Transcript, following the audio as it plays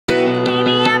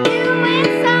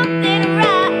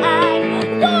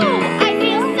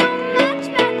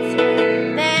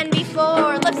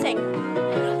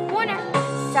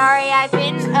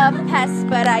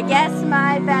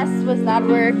was not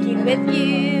working with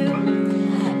you.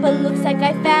 But looks like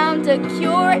I found a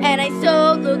cure, and I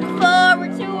so look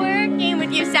forward to working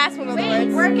with you. Sass, one of the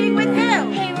words. Working with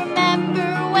who? Hey, remember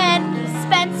when we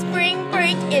spent spring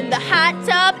break in the hot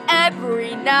tub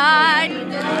every night?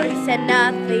 We said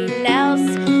nothing else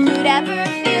could ever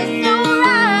feel so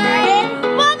right.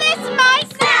 Well, this might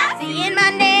stop seeing my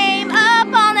name up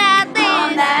on that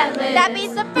list. That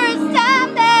means the first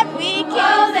time that we kissed.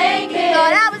 Oh, they kissed.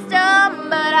 Thought I was dumb,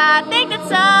 but I think that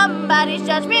somebody's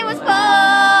judgment was poor.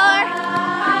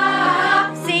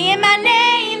 Seeing my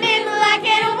name in black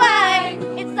and white,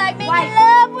 it's like making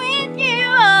love with you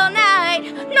all night.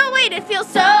 No way to feel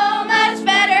so much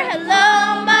better.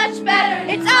 Hello, much better.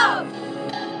 It's oh,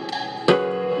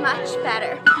 much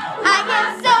better. I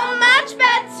get so much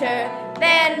better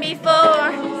than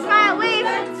before. Smile, wave.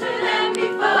 Better than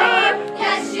before.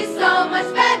 Yes, she's so much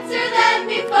better than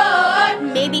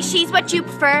before. Maybe she's what you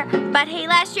prefer, but hey,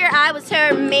 last year I was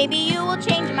her. Maybe you will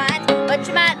change your mind, but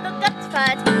you might look up to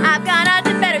find I've got on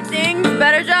to better things,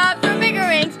 better jobs or bigger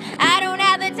rings. I don't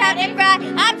have the time to cry.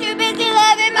 I'm too busy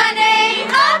loving my name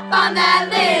up on that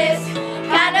list.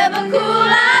 Kind of a cool,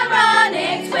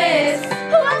 ironic twist.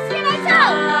 Who else can I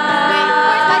tell? Wait,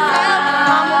 where's myself?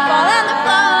 Mom will fall on the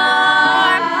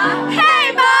floor. Hey,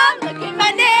 Mom, look at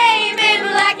my name in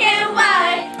black and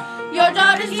white. Your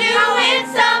daughter's doing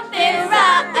something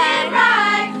right.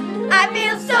 I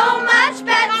feel so much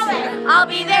better. I'll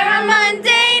be there on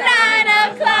Monday, 9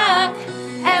 o'clock,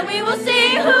 and we will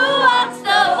see who walks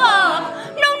the walk.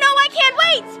 No, I can't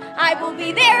wait. I will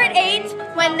be there at 8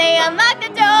 when they unlock the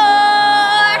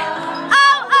door.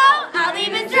 Oh, I'll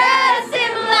even dress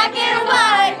in black and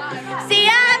white. See,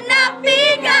 I've not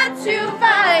begun to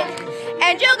fight,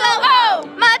 and you'll go, oh.